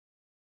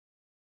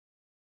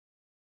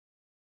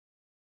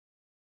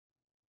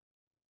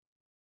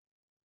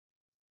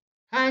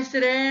Hi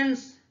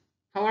students,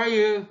 how are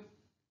you?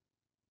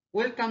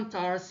 Welcome to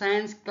our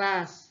science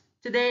class.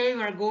 Today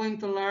we are going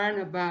to learn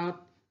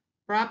about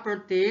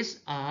properties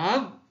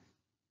of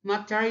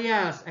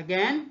materials.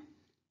 Again,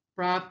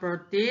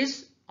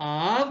 properties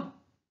of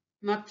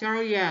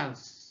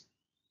materials.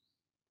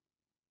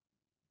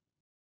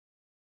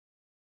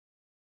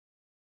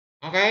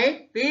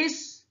 Okay,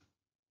 please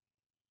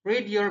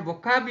read your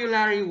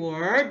vocabulary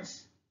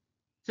words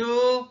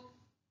 2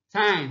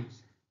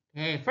 times.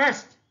 Okay,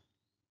 first,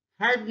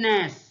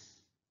 hardness,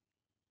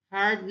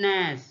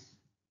 hardness,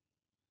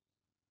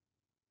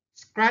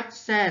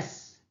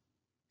 scratches,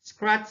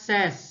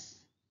 scratches,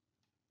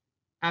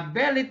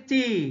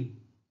 ability,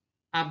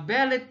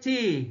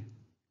 ability,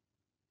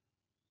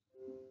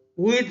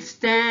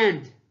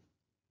 withstand,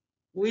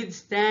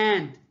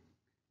 withstand,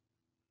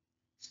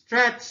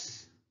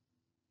 stretch,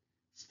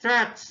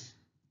 stretch,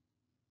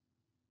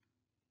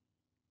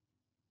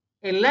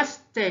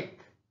 elastic,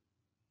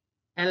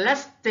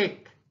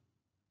 elastic,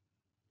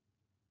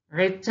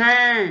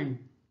 return,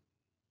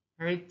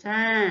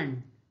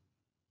 return,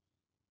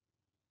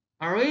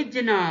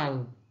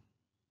 original,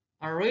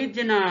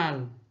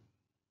 original,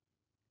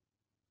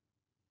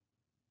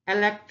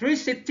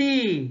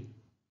 electricity,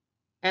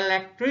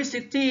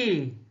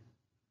 electricity,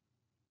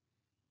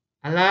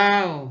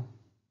 allow,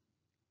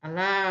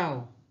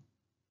 allow,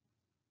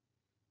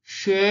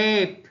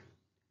 shape,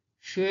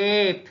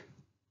 shape.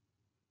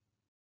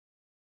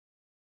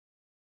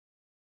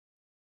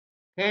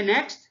 Okay,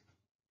 next,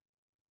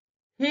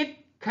 heat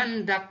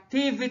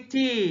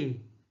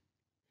conductivity,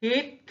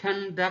 heat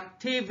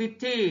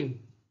conductivity,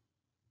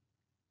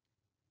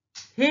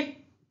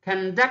 heat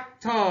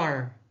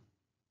conductor,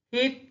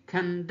 heat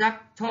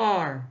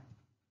conductor,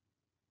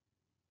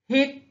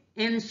 heat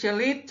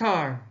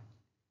insulator,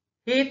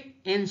 heat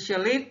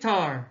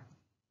insulator,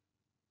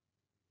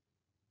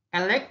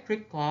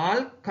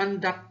 electrical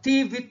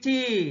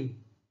conductivity,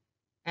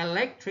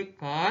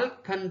 electrical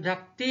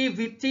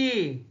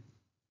conductivity,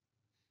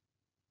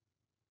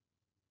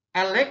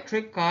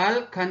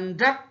 electrical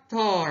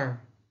conductor,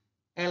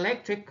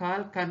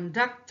 electrical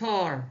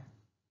conductor,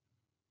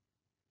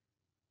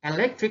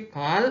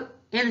 electrical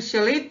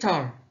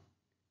insulator,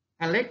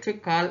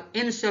 electrical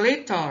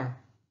insulator.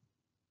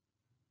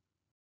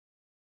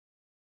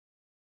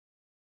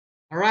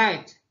 All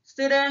right,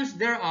 students,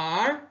 there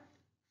are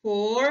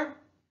 4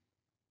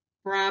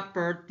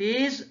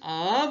 properties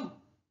of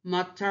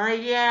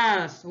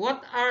materials.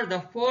 What are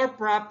the 4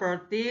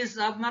 properties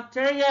of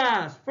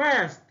materials?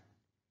 First,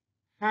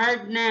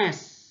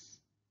 hardness.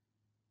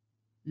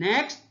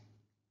 Next,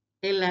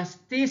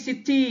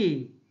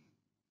 elasticity.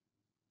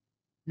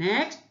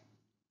 Next,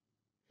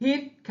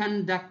 heat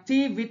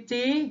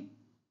conductivity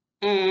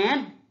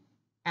and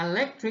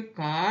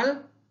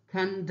electrical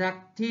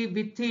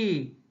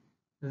conductivity.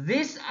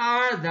 These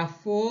are the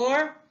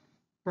 4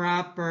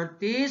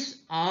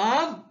 properties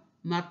of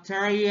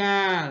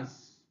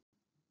materials.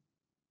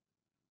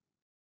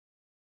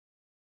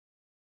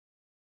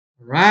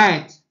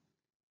 Right.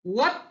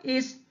 What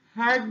is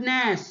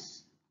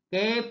hardness?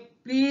 Okay,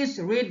 please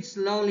read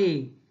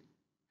slowly.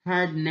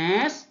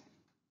 Hardness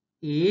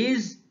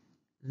is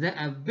the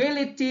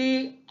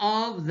ability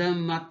of the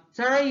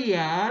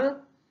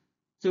material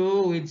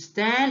to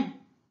withstand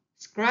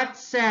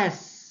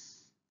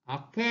scratches.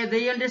 Okay, do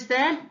you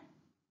understand?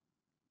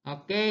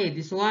 Okay,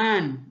 this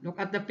one. Look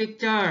at the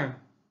picture.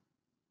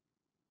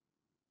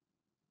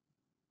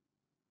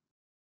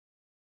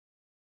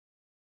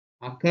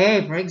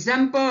 Okay, for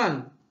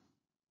example.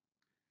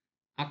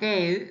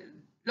 Okay,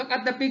 look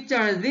at the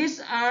picture.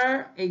 These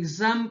are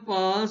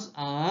examples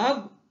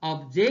of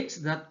objects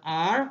that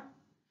are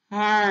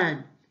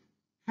hard.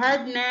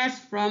 Hardness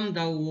from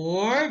the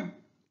word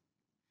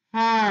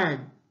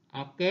hard.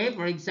 Okay,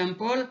 for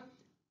example,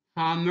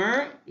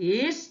 hammer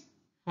is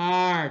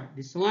hard.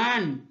 This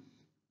one.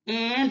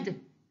 And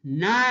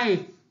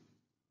knife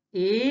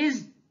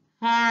is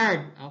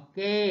hard.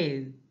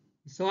 Okay,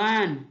 this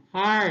one,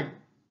 hard.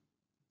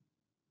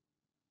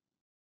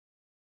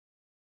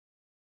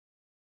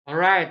 All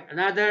right,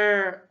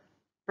 another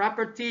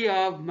property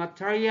of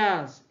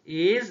materials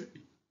is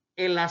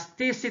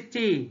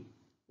elasticity.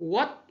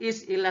 What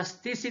is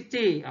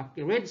elasticity?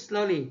 Okay, read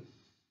slowly.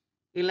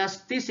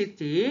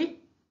 Elasticity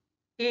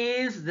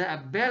is the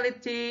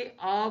ability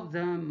of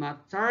the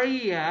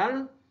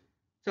material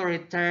to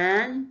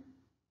return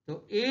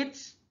to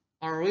its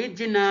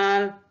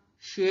original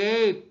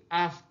shape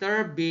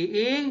after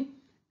being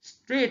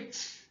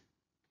stretched.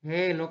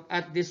 Hey, look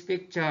at this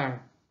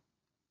picture.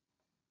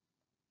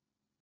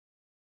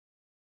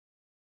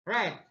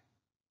 Right.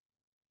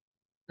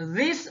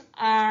 These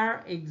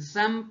are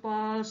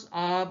examples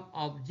of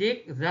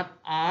objects that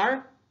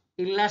are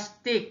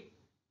elastic.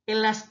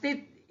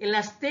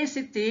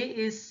 Elasticity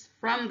is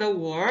from the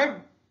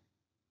word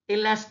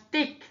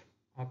elastic.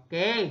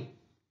 Okay.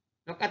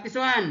 Look at this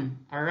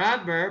one. A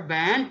rubber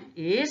band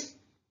is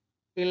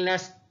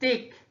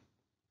elastic.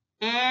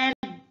 And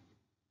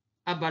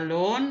a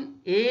balloon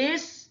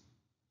is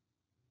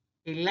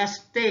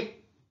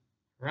elastic.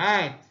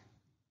 Right.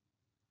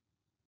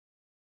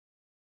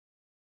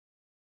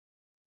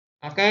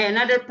 Okay,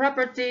 another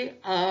property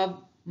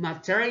of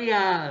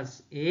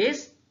materials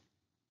is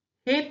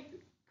heat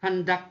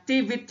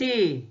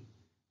conductivity.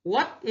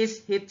 What is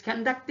heat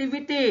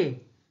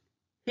conductivity?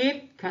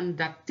 Heat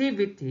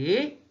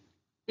conductivity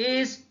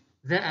is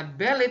the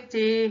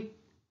ability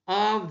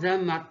of the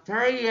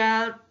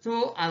material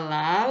to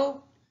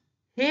allow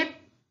heat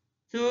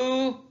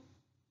to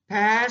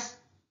pass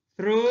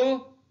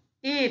through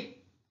it.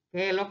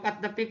 Okay, look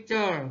at the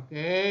picture.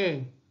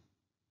 Okay.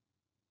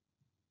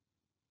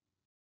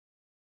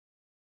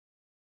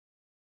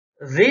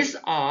 These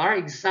are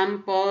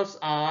examples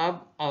of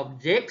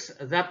objects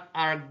that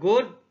are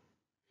good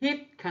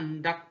heat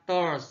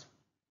conductors.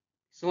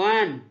 This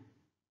one,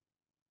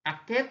 a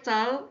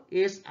kettle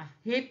is a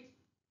heat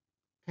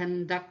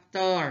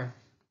conductor.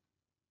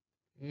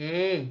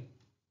 Okay.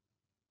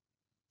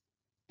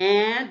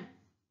 And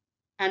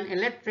an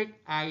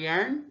electric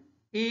iron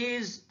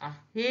is a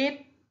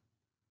heat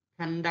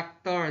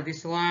conductor.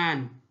 This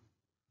one.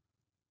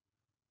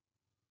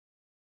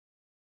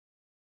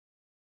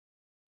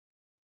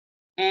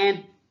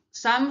 And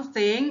some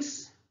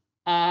things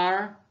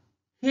are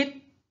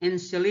heat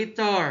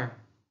insulator.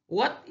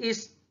 What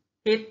is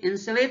heat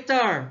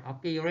insulator?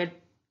 Okay, you read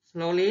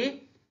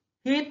slowly.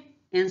 Heat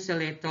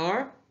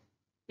insulator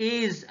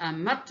is a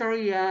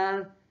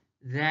material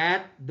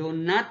that do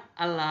not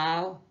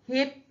allow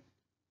heat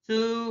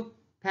to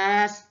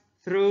pass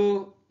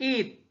through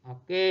it.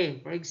 Okay,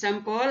 for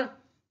example,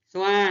 this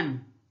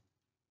one.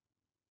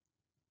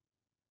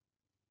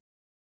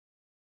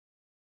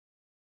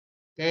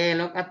 Okay,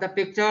 look at the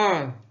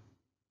picture.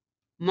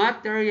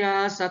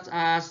 Materials such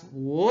as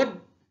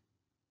wood,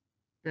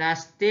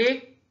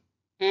 plastic,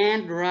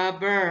 and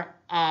rubber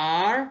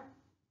are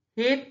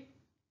heat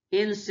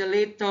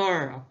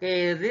insulator.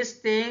 Okay, these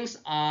things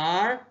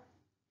are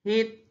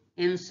heat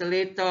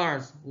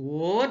insulators.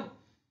 Wood,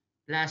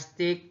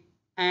 plastic,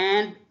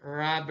 and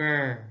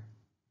rubber.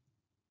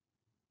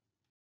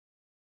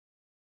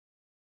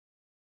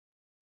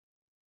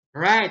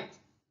 Right.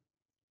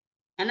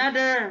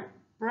 Another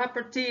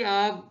property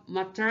of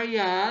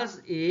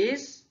materials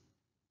is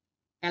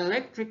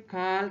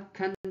electrical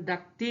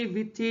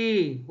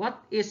conductivity. What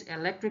is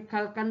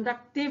electrical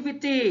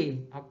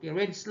conductivity? Okay,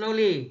 read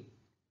slowly.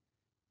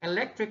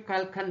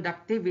 Electrical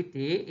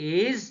conductivity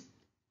is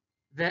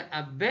the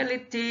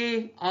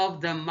ability of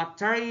the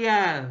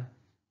material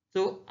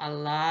to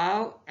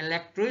allow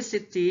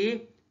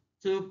electricity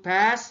to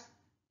pass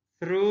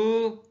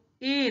through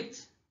it.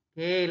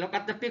 Okay, look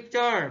at the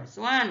picture. This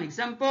one,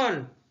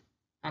 example.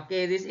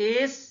 Okay, this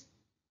is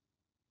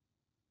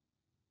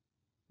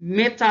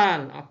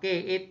metal. Okay,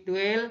 it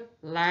will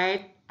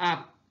light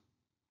up.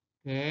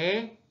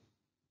 Okay.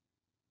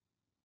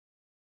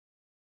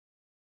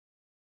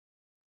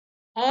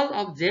 All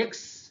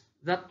objects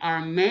that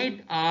are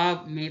made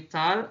of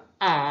metal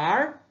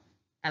are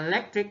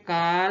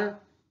electrical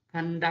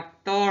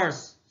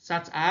conductors,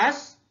 such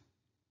as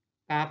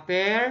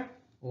copper,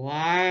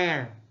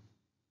 wire,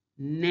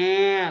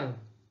 nail,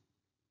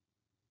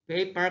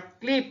 paper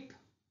clip.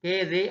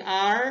 Okay, they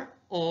are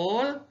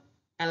all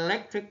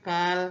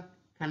electrical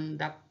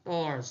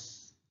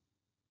conductors.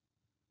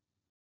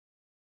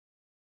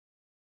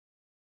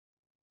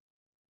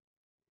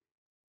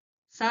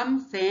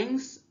 Some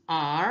things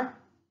are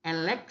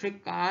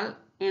electrical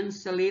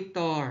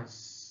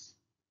insulators.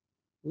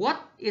 What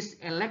is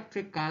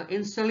electrical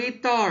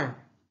insulator?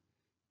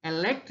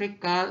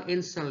 Electrical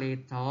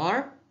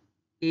insulator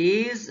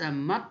is a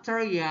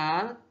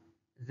material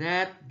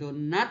that do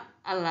not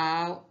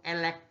allow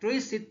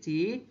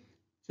electricity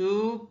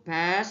to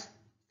pass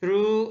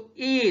through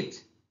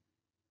it.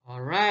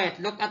 Alright,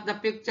 look at the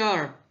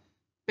picture.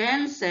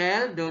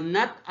 Pencil do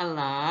not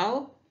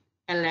allow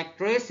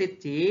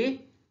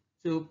electricity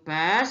to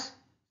pass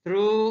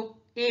through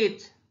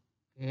it.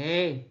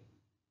 Okay.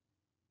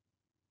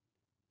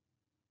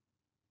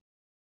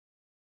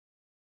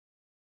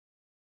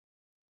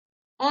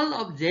 All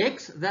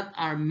objects that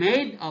are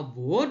made of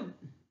wood,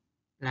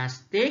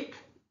 plastic,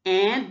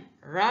 and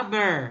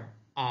rubber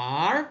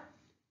are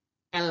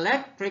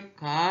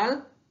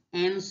electrical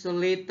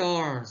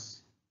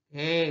insulators.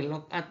 Okay,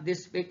 look at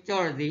this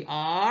picture. They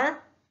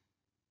are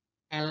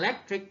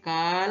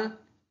electrical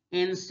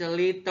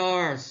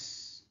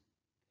insulators.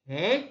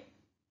 Okay.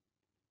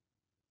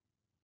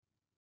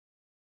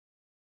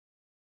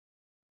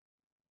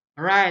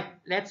 Alright,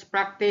 let's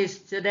practice,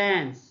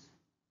 students.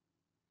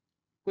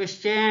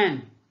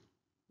 Question.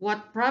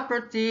 What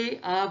property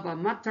of a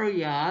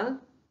material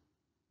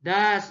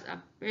does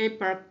a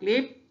paper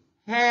clip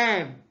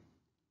have?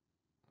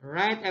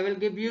 Alright, I will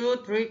give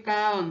you 3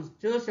 counts.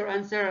 Choose your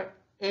answer,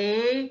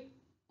 A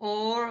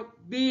or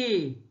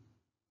B.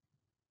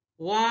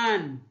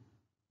 1,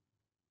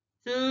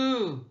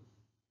 2,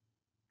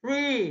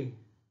 3.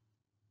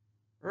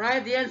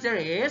 Right, the answer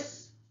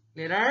is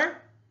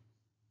letter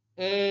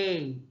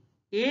A.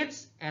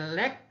 It's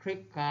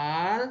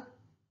electrical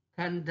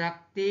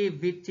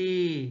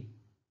conductivity.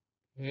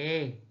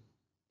 Okay.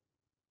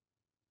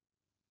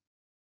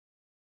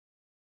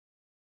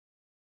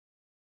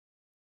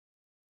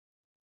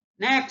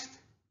 Next,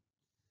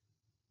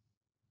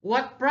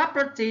 What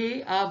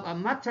property of a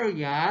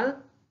material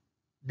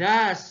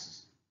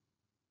does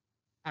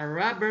a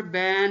rubber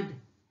band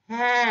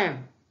have?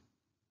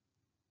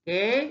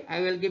 Okay,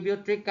 I will give you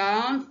 3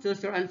 counts.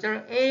 Choose your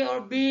answer, A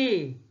or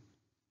B.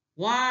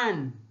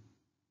 1,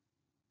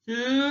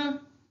 2,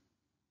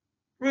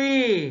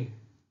 3.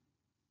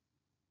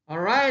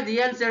 Alright,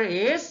 the answer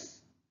is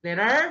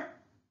letter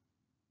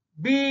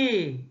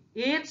B.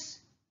 It's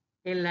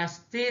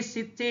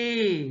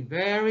elasticity.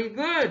 Very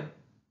good.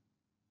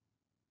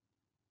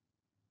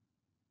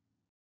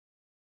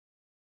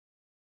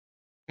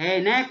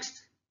 Okay,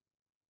 next.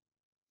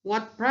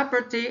 What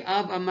property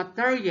of a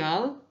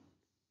material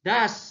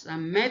does a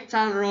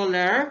metal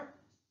roller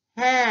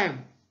have?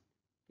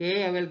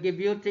 Okay, I will give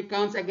you 3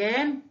 counts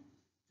again.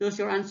 Choose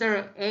your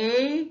answer,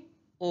 A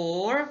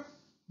or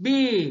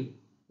B.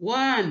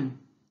 1,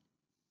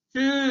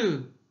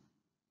 2,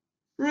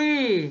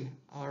 3.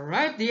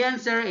 Alright, the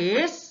answer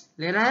is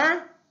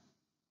letter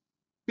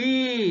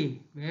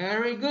B.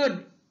 Very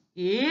good.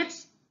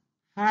 It's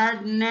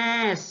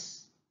hardness.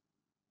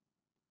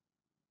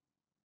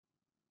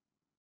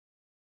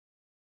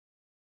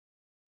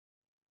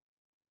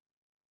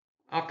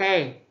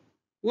 Okay.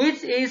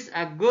 Which is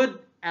a good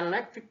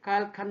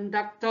electrical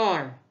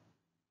conductor?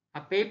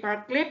 A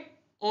paper clip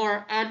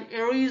or an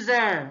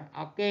eraser?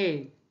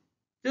 Okay.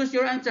 Choose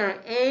your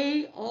answer,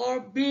 A or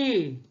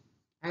B.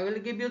 I will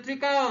give you 3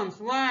 counts.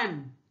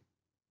 1,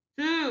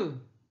 2,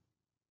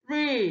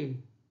 3.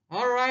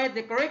 Alright,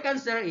 the correct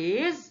answer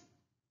is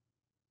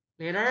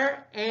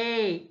letter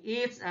A.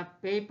 It's a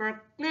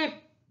paper clip.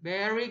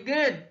 Very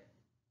good.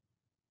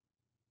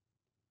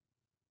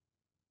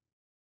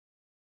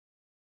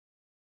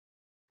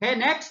 Okay,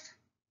 next.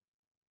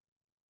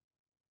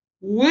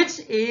 Which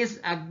is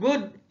a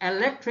good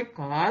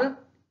electrical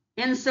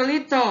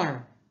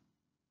insulator?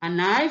 A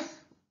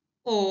knife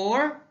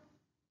or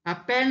a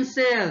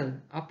pencil?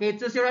 Okay,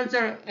 choose your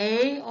answer,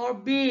 A or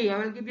B. I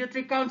will give you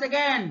 3 counts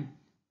again.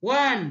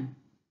 1,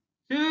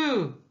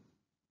 2,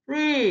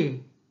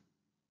 3.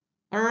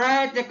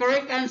 Alright, the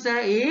correct answer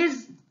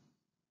is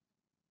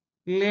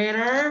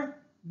letter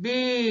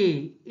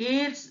B.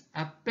 It's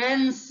a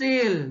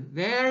pencil.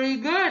 Very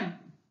good.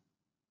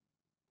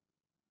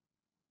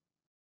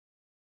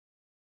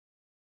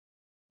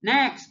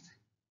 Next.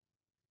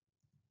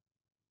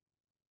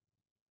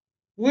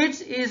 Which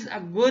is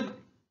a good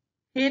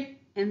heat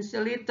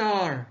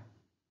insulator?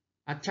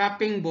 A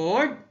chopping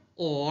board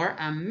or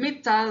a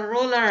metal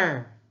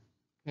roller?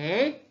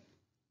 Okay.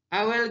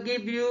 I will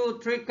give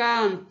you 3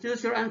 counts.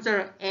 Choose your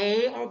answer,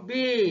 A or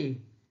B.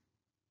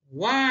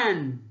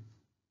 1,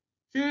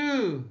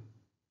 2,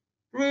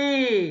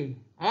 3.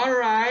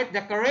 Alright,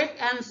 the correct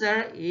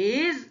answer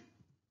is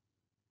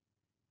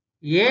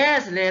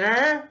yes,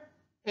 letter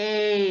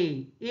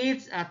A.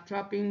 It's a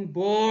chopping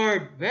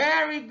board.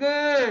 Very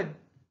good.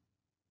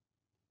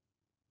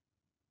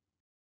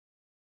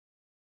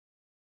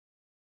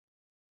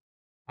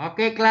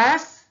 Okay,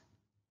 class.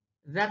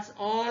 That's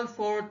all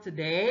for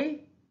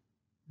today.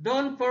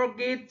 Don't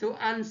forget to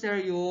answer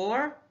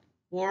your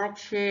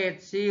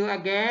worksheet. See you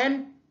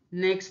again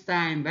next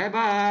time.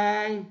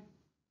 Bye-bye.